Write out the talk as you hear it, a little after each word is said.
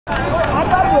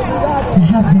to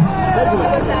have this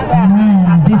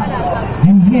man, this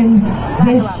and him,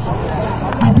 this,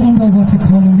 I don't know what to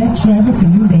call him, lecturer,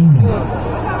 everything, you name it.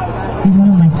 He's one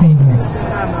of my favorites.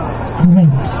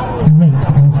 Great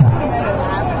author.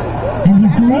 And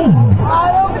his name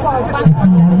is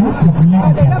Kobina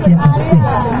Nketsia the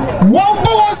Fifth.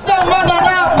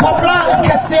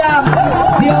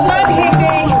 The Omani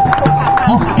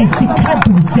of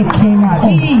Esikadu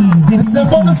Sekendi, the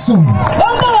Sebonoso.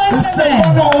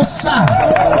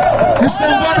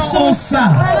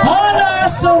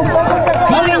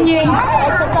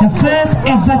 The first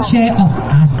ever chair of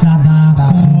Asaba.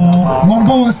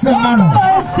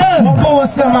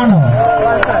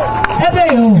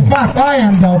 In fact, I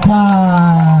am the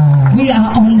we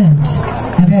are honored.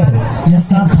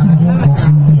 Yes, I'm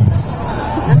yes.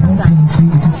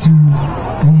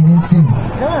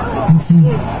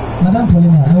 Madam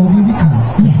Paulina, I will be become.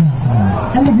 Yes.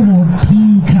 I'm going to be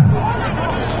become.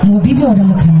 No people are going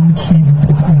to share this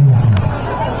with all of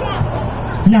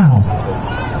you. Now,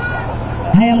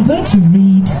 I am going to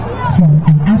read from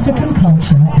An African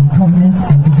Culture and Governance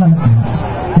and Development,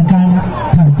 the Ghana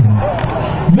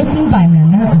Paradigm, written by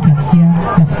Nketsia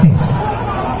the Fifth.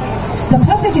 The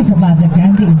passage is about the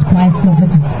Gandhi inspired silver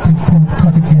called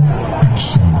positive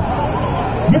action.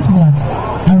 This was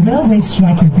a railway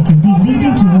strike in Sekendi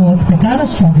leading towards the Ghana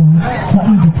struggle for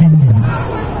independence.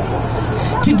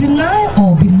 To deny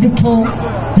or belittle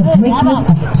the greatness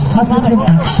of positive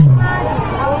action.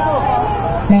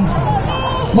 Thank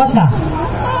you. What's up?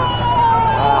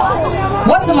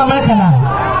 What's in America now?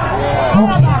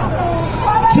 Okay.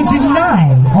 To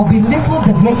deny or belittle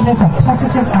the greatness of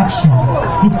positive action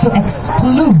is to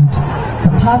exclude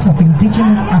the part of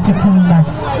indigenous African mass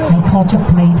and culture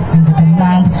played in the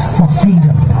demand for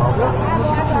freedom.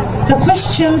 The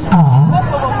questions are,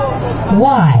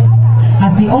 why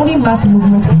has the only mass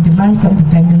movement in demand for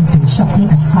independence been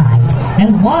shuffled aside?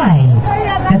 And why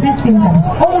does it seem that it's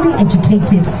only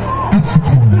educated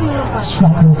African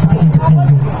struggle for the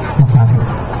independence of Africa?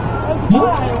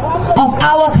 Of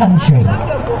our country.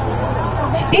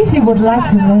 If you would like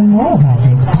to learn more about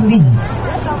this, please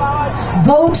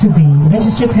go to the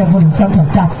registry table in front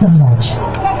of Jackson Lodge.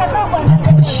 I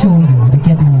can show you to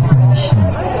get the information.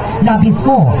 Now,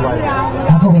 before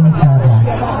I go any further,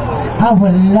 I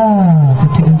would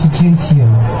love to introduce you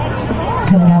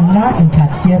to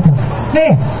Nketsia the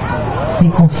Fifth, the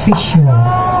official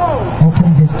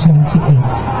Open this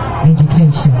 28th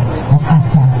Education of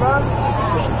Asa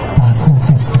Baako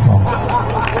Festival.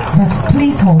 But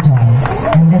please hold on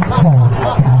and let's call